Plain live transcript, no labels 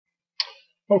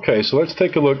Okay, so let's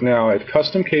take a look now at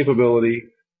custom capability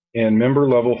and member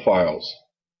level files.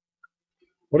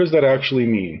 What does that actually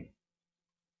mean?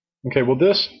 Okay, well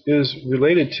this is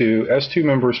related to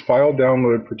s2Member's file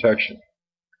download protection.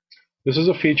 This is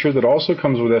a feature that also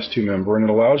comes with s2Member, and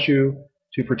it allows you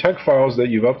to protect files that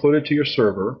you've uploaded to your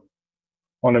server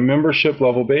on a membership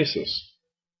level basis.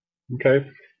 Okay,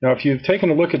 now if you've taken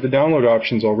a look at the download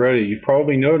options already, you've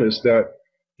probably noticed that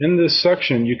in this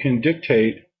section you can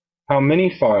dictate how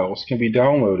many files can be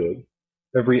downloaded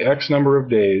every X number of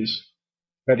days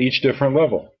at each different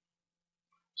level.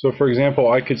 So for example,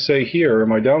 I could say here in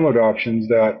my download options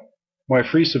that my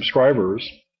free subscribers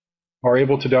are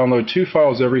able to download 2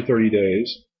 files every 30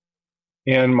 days,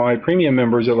 and my premium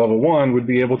members at level 1 would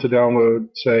be able to download,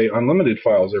 say, unlimited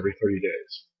files every 30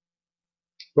 days.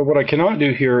 But what I cannot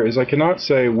do here is I cannot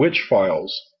say which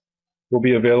files will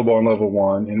be available on level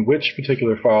 1 and which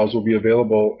particular files will be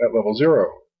available at level 0.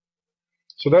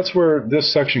 So that's where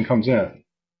this section comes in.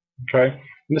 Okay?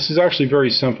 And this is actually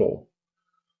very simple.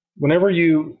 Whenever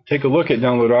you take a look at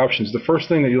download options, the first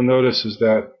thing that you'll notice is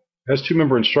that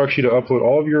s2Member instructs you to upload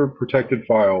all of your protected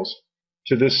files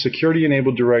to this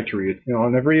security-enabled directory.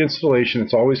 On every installation,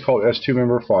 it's always called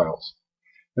s2Member Files.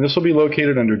 And this will be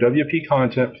located under WP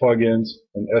Content, Plugins,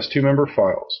 and s2Member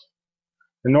Files.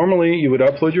 And normally, you would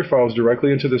upload your files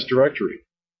directly into this directory.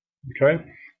 Okay?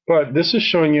 But this is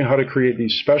showing you how to create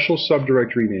these special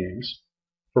subdirectory names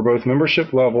for both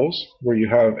membership levels, where you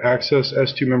have access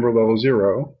s2Member level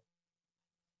 0,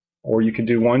 or you could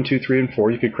do 1, 2, 3, and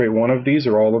 4. You could create one of these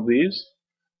or all of these.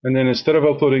 And then instead of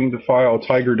uploading the file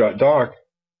tiger.doc,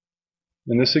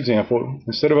 in this example,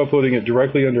 instead of uploading it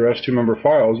directly under s2Member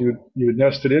Files, you would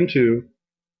nest it into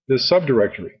this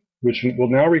subdirectory, which will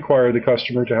now require the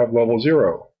customer to have level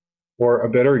 0. Or a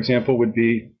better example would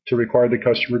be to require the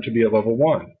customer to be at level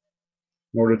 1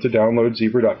 in order to download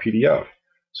zebra.pdf.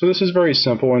 So this is very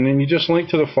simple, and then you just link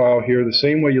to the file here the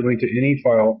same way you link to any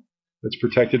file that's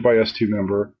protected by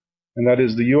s2Member, and that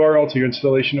is the URL to your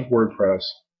installation of WordPress,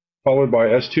 followed by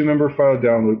s2Member file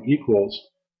download equals,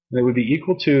 and it would be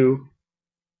equal to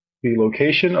the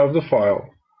location of the file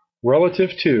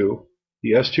relative to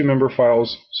the s2Member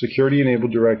file's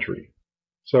security-enabled directory.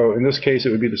 So in this case, it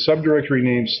would be the subdirectory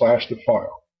name / the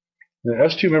file. And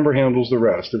s2Member handles the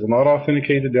rest. It will not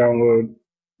authenticate the download.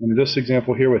 In this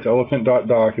example here with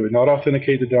elephant.doc, it would not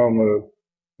authenticate the download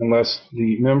unless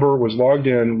the member was logged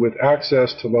in with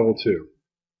access to level 2.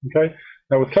 Okay?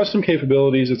 Now with custom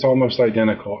capabilities, it's almost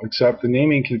identical, except the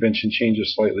naming convention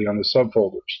changes slightly on the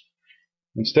subfolders.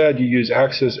 Instead, you use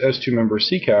access s2Member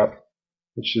CCAP,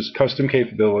 which is custom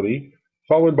capability,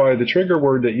 followed by the trigger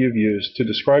word that you've used to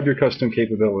describe your custom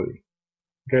capability.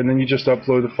 Okay, and then you just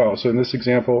upload the file. So in this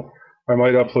example, I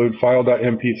might upload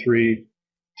file.mp3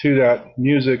 to that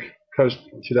music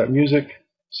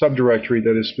subdirectory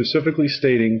that is specifically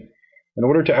stating, in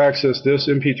order to access this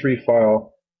mp3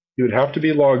 file, you would have to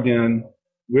be logged in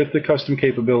with the custom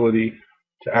capability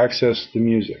to access the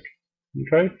music.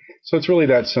 Okay, so it's really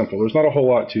that simple. There's not a whole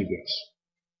lot to this.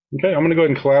 Okay, I'm going to go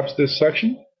ahead and collapse this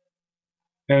section.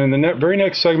 And in the very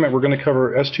next segment, we're going to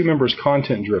cover s2Member's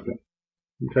content dripping.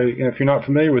 Okay, and if you're not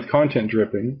familiar with content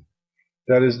dripping,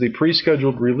 that is the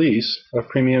pre-scheduled release of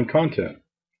premium content.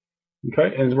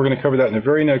 Okay, and we're going to cover that in the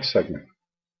very next segment.